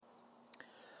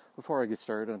Before I get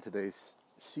started on today's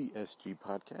CSG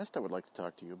podcast, I would like to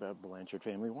talk to you about Blanchard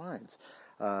Family Wines.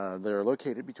 They're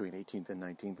located between 18th and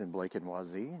 19th in Blake and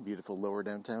Wazee, in beautiful lower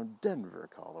downtown Denver,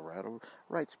 Colorado,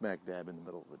 right smack dab in the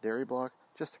middle of the dairy block,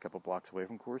 just a couple blocks away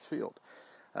from Coors Field.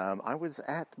 I was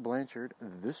at Blanchard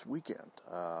this weekend.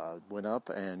 Went up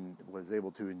and was able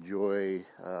to enjoy.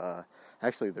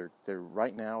 Actually, they're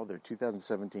right now their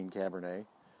 2017 Cabernet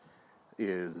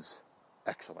is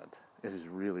excellent. It is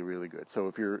really, really good. So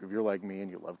if you're like me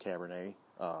and you love Cabernet,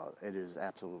 it is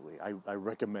absolutely. I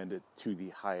recommend it to the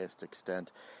highest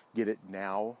extent. Get it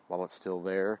now while it's still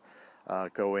there.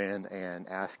 Go in and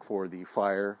ask for the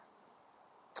Fire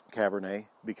Cabernet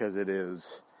because it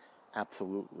is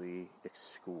absolutely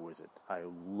exquisite. I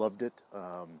loved it.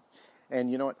 And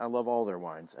you know what? I love all their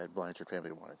wines at Blanchard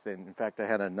Family Wines. And in fact, I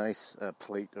had a nice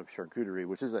plate of charcuterie,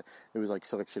 which is it was like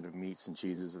selection of meats and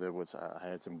cheeses. There was I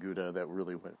had some Gouda that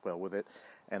really went well with it.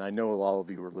 And I know all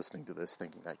of you were listening to this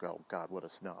thinking like, oh God, what a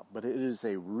snob. But it is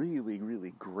a really,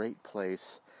 really great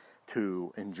place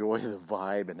to enjoy the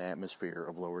vibe and atmosphere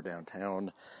of lower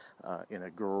downtown in a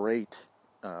great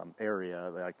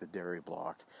area like the dairy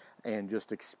block, and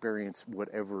just experience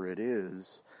whatever it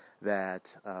is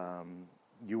that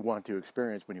you want to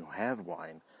experience when you have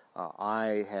wine.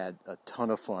 I had a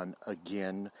ton of fun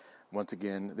again. Once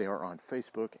again, they are on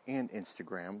Facebook and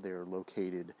Instagram. They are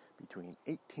located between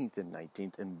 18th and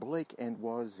 19th in Blake and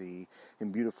Wazee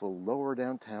in beautiful lower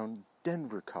downtown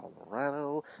Denver,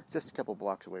 Colorado, just a couple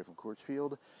blocks away from Coors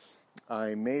Field.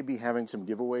 I may be having some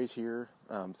giveaways here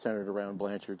centered around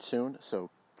Blanchard soon, so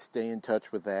stay in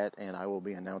touch with that, and I will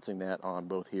be announcing that on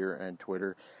both here and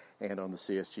Twitter and on the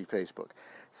CSG Facebook.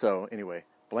 So anyway,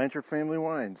 Blanchard Family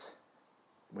Wines.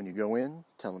 When you go in,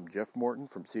 tell them Jeff Morton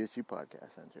from CSG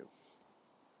Podcast sent you.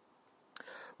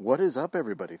 What is up,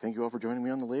 everybody? Thank you all for joining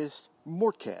me on the latest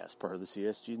Mortcast, part of the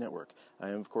CSG network. I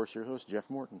am, of course, your host, Jeff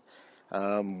Morton.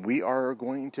 We are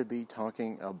going to be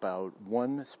talking about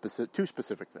two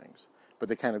specific things, but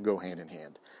they kind of go hand in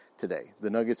hand today.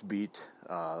 The Nuggets beat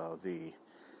the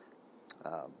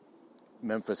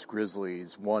Memphis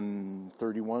Grizzlies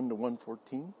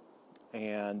 131-114,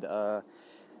 and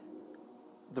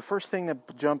the first thing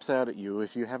that jumps out at you,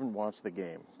 if you haven't watched the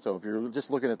game, so if you're just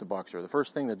looking at the box score, the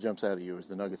first thing that jumps out at you is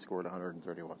the Nuggets scored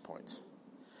 131 points.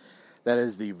 That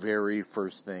is the very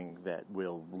first thing that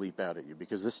will leap out at you,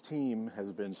 because this team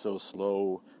has been so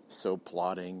slow, so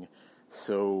plodding,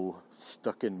 so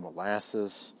stuck in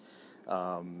molasses,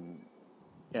 and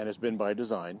it's been by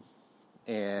design.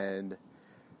 And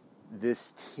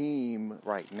this team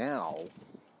right now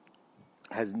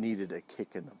has needed a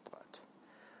kick in the butt.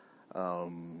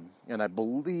 And I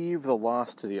believe the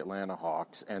loss to the Atlanta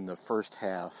Hawks and the first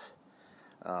half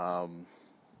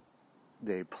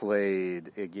they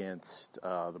played against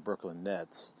the Brooklyn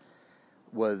Nets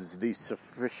was the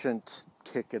sufficient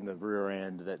kick in the rear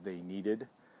end that they needed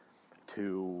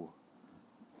to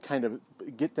kind of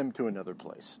get them to another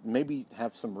place. Maybe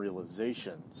have some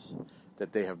realizations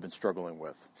that they have been struggling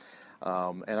with.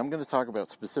 And I'm going to talk about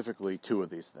specifically two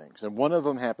of these things. And one of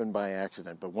them happened by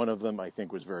accident, but one of them I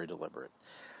think was very deliberate.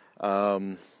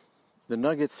 The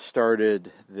Nuggets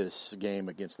started this game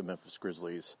against the Memphis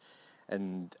Grizzlies,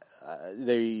 and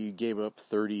they gave up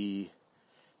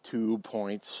 32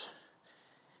 points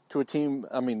to a team,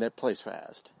 that plays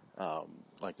fast,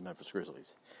 like the Memphis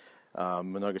Grizzlies. The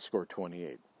Nuggets scored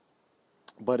 28.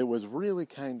 But it was really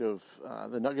kind of,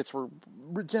 the Nuggets were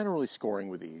generally scoring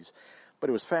with ease, but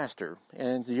it was faster,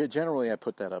 and generally I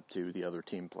put that up to the other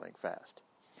team playing fast.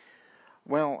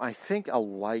 Well, I think a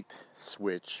light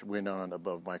switch went on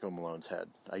above Michael Malone's head.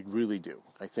 I really do.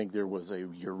 I think there was a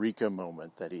eureka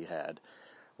moment that he had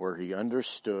where he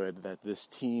understood that this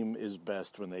team is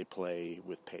best when they play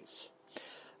with pace.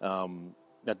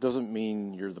 That doesn't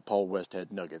mean you're the Paul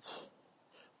Westhead Nuggets,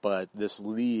 but this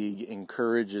league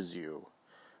encourages you,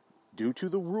 due to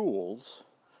the rules,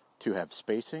 to have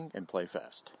spacing and play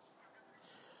fast.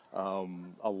 There's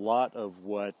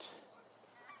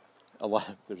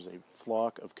a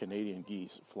flock of Canadian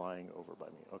geese flying over by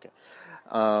me. Okay.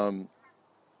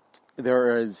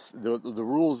 There is, the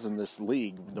rules in this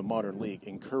league, the modern league,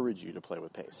 encourage you to play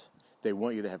with pace. They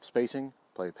want you to have spacing,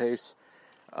 play pace,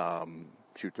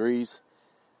 shoot threes,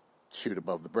 shoot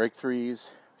above the break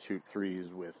threes, shoot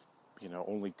threes with,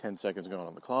 only 10 seconds going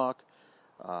on the clock,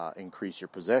 increase your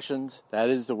possessions. That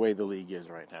is the way the league is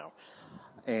right now.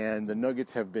 And the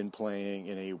Nuggets have been playing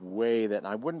in a way that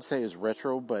I wouldn't say is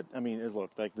retro, but,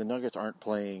 look, like the Nuggets aren't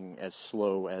playing as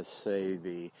slow as, say,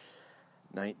 the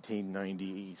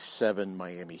 1997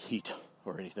 Miami Heat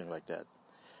or anything like that.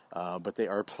 But they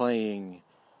are playing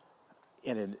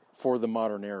for the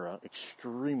modern era,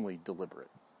 extremely deliberate.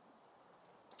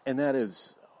 And that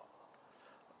is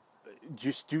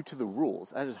just due to the rules.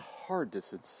 That is hard to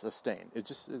sustain. It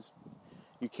just is,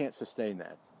 you can't sustain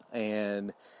that.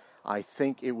 And I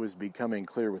think it was becoming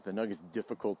clear with the Nuggets'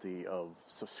 difficulty of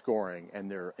scoring and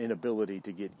their inability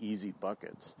to get easy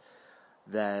buckets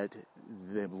that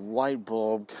the light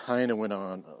bulb kind of went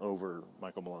on over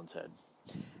Michael Malone's head.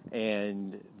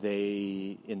 And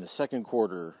they, in the second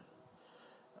quarter,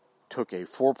 took a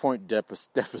 4-point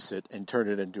deficit and turned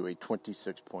it into a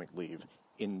 26-point lead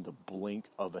in the blink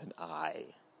of an eye.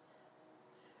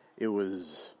 It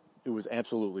was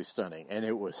absolutely stunning, and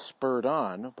it was spurred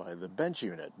on by the bench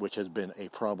unit, which has been a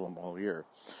problem all year.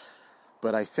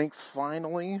 But I think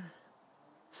finally,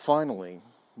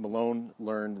 Malone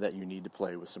learned that you need to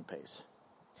play with some pace.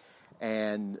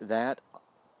 And that,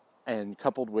 and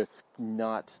coupled with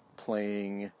not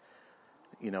playing,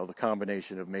 the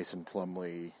combination of Mason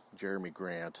Plumlee, Jeremy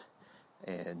Grant,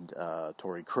 and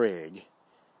Torrey Craig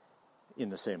in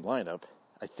the same lineup,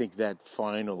 I think that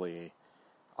finally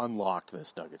unlocked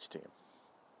this Nuggets team.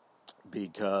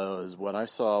 Because what I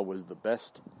saw was the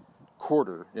best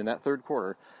quarter, in that third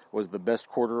quarter, was the best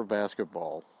quarter of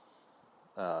basketball.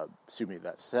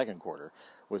 That second quarter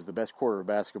was the best quarter of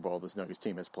basketball this Nuggets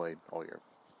team has played all year.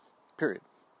 Period.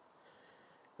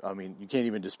 I mean, you can't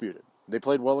even dispute it. They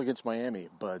played well against Miami,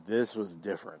 but this was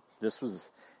different. This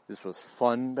was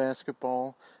fun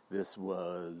basketball. This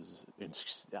was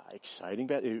exciting.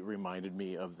 It reminded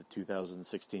me of the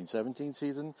 2016-17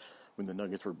 season when the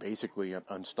Nuggets were basically an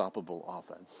unstoppable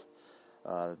offense.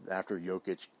 After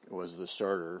Jokic was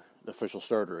the official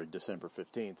starter at December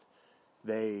 15th,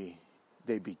 they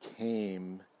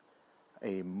became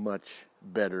a much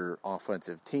better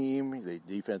offensive team. The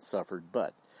defense suffered,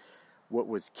 but what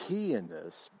was key in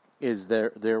this is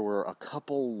there were a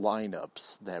couple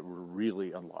lineups that were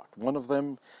really unlocked. One of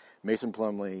them, Mason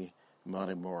Plumlee,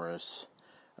 Monte Morris,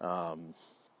 I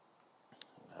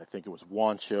think it was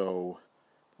Juancho,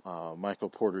 Michael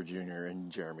Porter Jr.,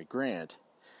 and Jeremy Grant,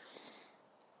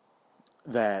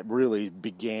 that really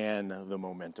began the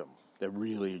momentum. That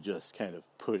really just kind of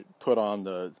put on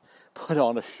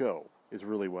a show is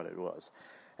really what it was,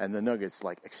 and the Nuggets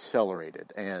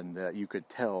accelerated, and you could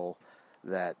tell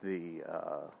that the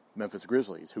Memphis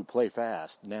Grizzlies, who play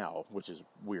fast now, which is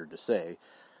weird to say,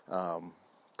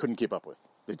 couldn't keep up with.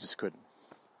 They just couldn't.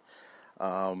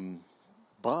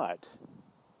 But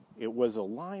it was a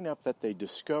lineup that they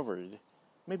discovered,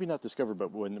 maybe not discovered,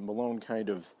 but when Malone kind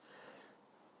of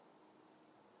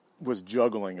was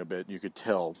juggling a bit, you could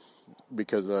tell,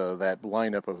 because that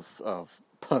lineup of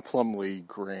Plumlee,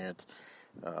 Grant,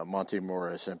 Monte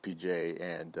Morris, MPJ,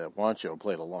 and Juancho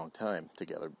played a long time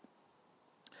together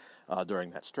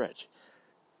during that stretch.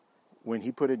 When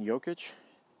he put in Jokic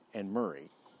and Murray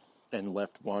and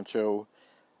left Juancho,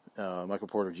 Michael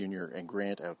Porter Jr., and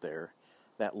Grant out there,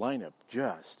 that lineup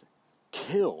just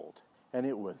killed. And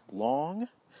it was long,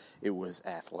 it was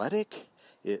athletic,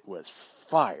 it was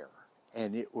fire.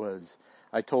 And it was,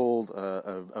 I told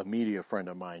a media friend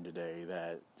of mine today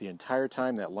that the entire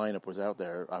time that lineup was out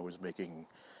there, I was making,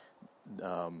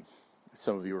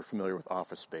 some of you are familiar with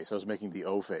Office Space, I was making the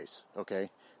O face, okay?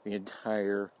 The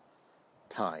entire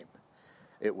time.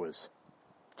 It was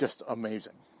just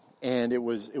amazing. And it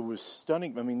was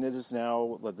stunning. I mean, it is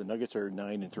now, the Nuggets are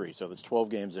 9-3, so there's 12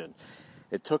 games in.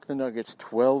 It took the Nuggets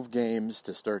 12 games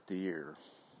to start the year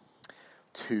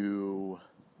to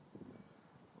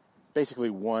basically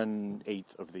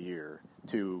 1/8 of the year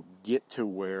to get to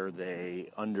where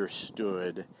they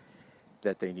understood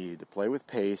that they needed to play with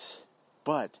pace,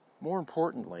 but more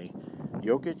importantly,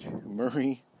 Jokic,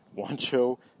 Murray,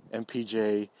 Juancho,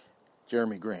 MPJ,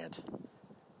 Jeremy Grant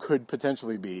could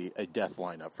potentially be a death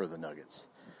lineup for the Nuggets.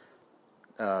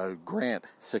 Grant,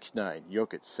 6'9",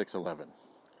 Jokic, 6'11",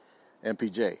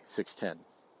 MPJ, 6'10",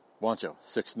 Juancho,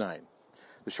 6'9".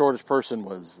 The shortest person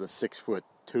was the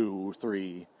 6'2",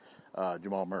 3",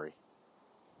 Jamal Murray.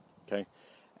 Okay?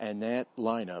 And that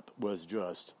lineup was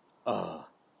just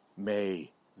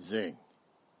amazing.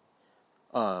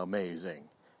 Amazing.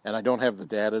 And I don't have the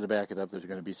data to back it up. There's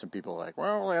going to be some people like,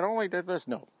 well, it only did this.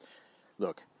 No.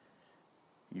 Look,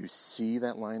 you see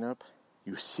that lineup,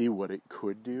 you see what it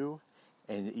could do,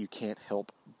 and you can't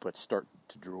help but start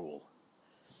to drool.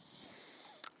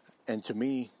 And to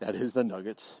me, that is the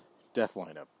Nuggets' death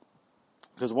lineup.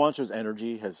 Because Juancho's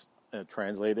energy has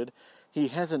translated. He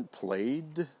hasn't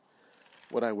played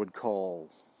what I would call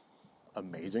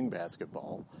amazing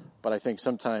basketball, but I think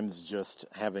sometimes just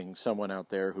having someone out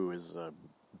there who is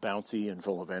bouncy and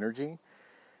full of energy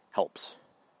helps.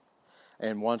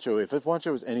 And Juancho, if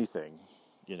Juancho is anything,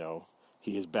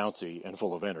 he is bouncy and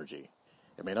full of energy.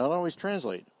 It may not always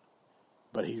translate,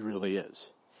 but he really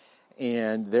is.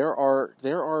 And there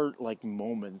are like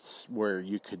moments where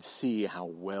you could see how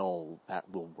well that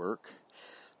will work.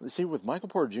 See, with Michael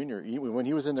Porter Jr., when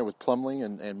he was in there with Plumlee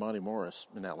and Monty Morris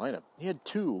in that lineup, he had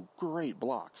two great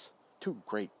blocks,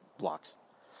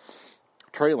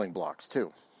 trailing blocks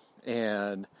too.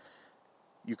 And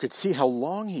you could see how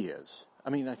long he is. I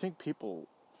mean, I think people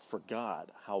forgot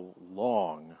how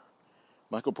long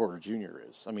Michael Porter Jr.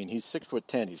 is. I mean, he's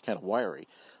 6'10", he's kind of wiry,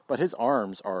 but his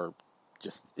arms are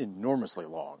just enormously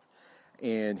long.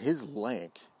 And his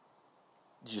length,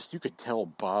 you could tell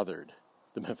bothered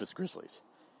the Memphis Grizzlies.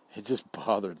 It just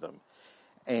bothered them.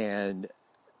 And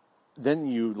then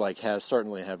you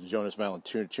certainly have Jonas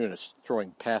Valanciunas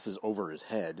throwing passes over his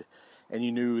head, and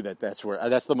you knew that's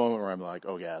the moment where I'm like,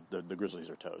 oh yeah, the Grizzlies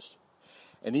are toast.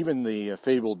 And even the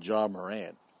fabled Ja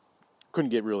Morant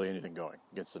couldn't get really anything going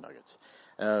against the Nuggets.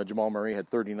 Jamal Murray had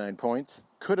 39 points,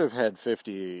 could have had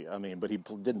 50, but he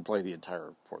didn't play the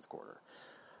entire fourth quarter.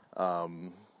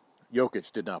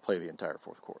 Jokic did not play the entire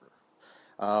fourth quarter.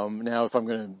 Now, if I'm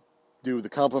going to do the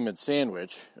compliment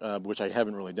sandwich, which I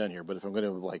haven't really done here, but if I'm going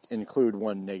to include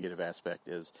one negative aspect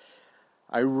is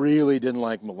I really didn't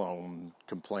like Malone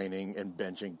complaining and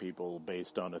benching people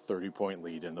based on a 30-point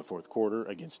lead in the fourth quarter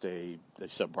against a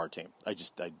subpar team. I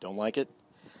don't like it.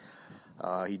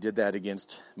 He did that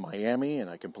against Miami, and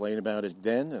I complained about it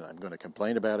then, and I'm going to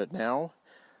complain about it now.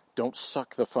 Don't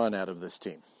suck the fun out of this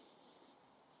team.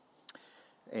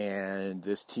 And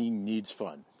this team needs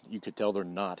fun. You could tell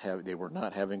they were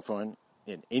not having fun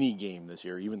in any game this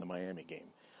year, even the Miami game.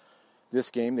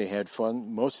 This game, they had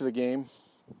fun most of the game.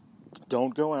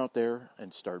 Don't go out there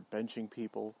and start benching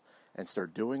people and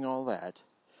start doing all that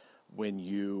when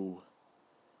you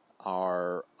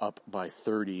are up by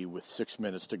 30 with 6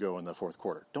 minutes to go in the fourth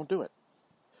quarter. Don't do it.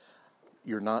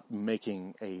 You're not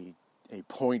making a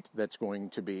point that's going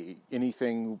to be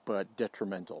anything but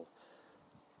detrimental.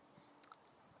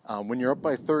 When you're up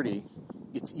by 30,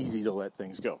 it's easy to let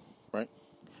things go, right?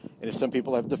 And if some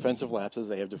people have defensive lapses,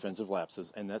 they have defensive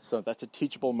lapses, and that's a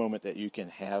teachable moment that you can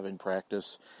have in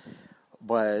practice.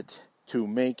 But to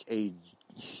make a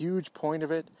huge point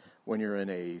of it when you're in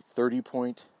a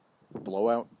 30-point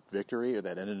blowout victory, or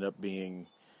that ended up being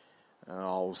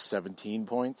 17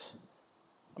 points,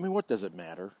 what does it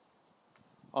matter?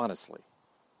 Honestly,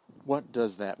 what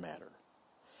does that matter?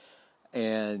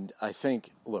 And I think,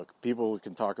 look, people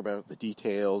can talk about the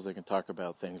details, they can talk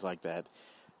about things like that.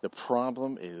 The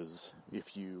problem is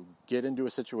if you get into a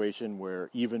situation where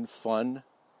even fun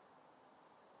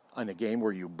in a game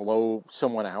where you blow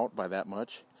someone out by that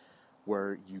much,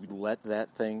 where you let that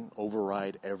thing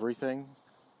override everything,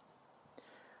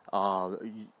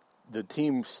 the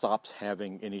team stops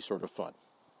having any sort of fun.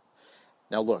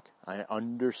 Now look, I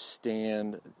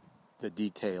understand the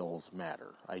details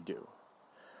matter. I do.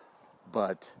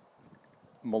 But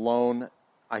Malone,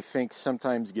 I think,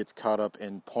 sometimes gets caught up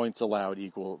in points allowed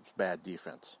equals bad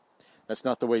defense. That's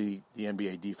not the way the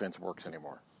NBA defense works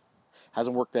anymore.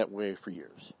 Hasn't worked that way for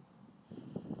years.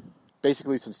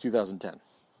 Basically since 2010,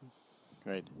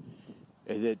 right?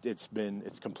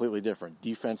 It's completely different.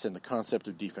 Defense and the concept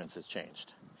of defense has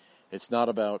changed. It's not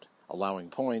about allowing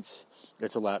points.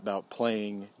 It's about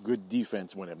playing good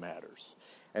defense when it matters.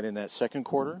 And in that second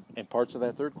quarter and parts of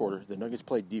that third quarter, the Nuggets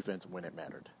played defense when it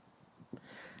mattered.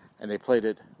 And they played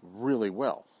it really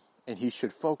well. And he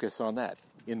should focus on that,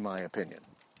 in my opinion.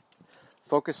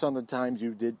 Focus on the times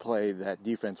you did play that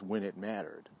defense when it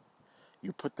mattered.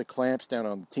 You put the clamps down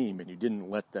on the team and you didn't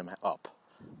let them up,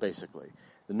 basically.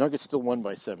 The Nuggets still won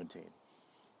by 17.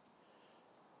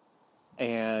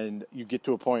 And you get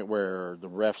to a point where the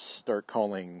refs start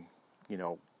calling,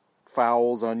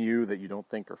 fouls on you that you don't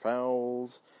think are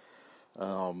fouls,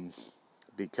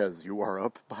 because you are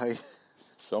up by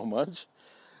so much.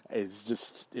 It's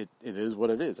just, it is what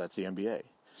it is. That's the NBA.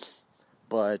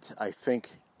 But I think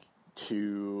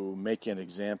to make an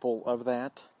example of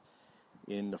that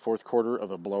in the fourth quarter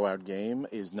of a blowout game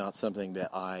is not something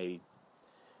that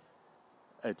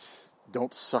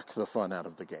don't suck the fun out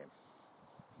of the game.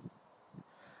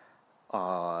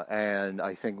 And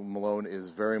I think Malone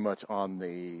is very much on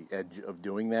the edge of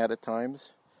doing that at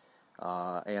times.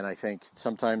 And I think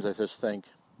sometimes I just think,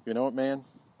 you know what, man?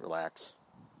 Relax.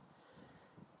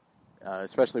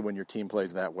 Especially when your team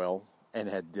plays that well and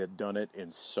had done it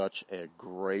in such a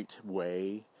great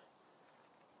way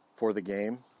for the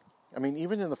game.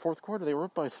 Even in the fourth quarter, they were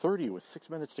up by 30 with 6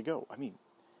 minutes to go.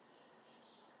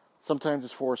 Sometimes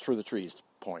it's forest for the trees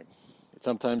point.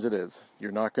 Sometimes it is.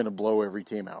 You're not going to blow every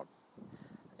team out.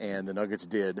 And the Nuggets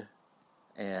did.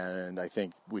 And I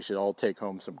think we should all take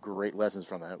home some great lessons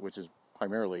from that, which is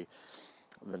primarily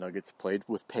the Nuggets played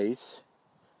with pace.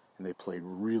 and they played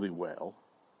really well.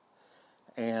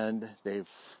 And they've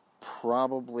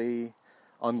probably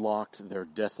unlocked their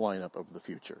death lineup of the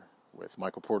future with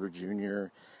Michael Porter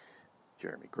Jr.,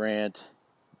 Jeremy Grant,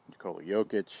 Nikola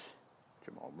Jokic,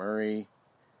 Jamal Murray,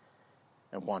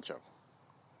 and Juancho.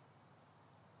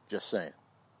 Just saying.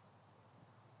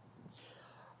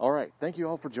 All right. Thank you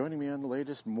all for joining me on the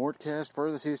latest Mortcast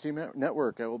for the CSG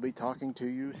Network. I will be talking to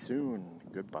you soon.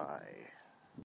 Goodbye.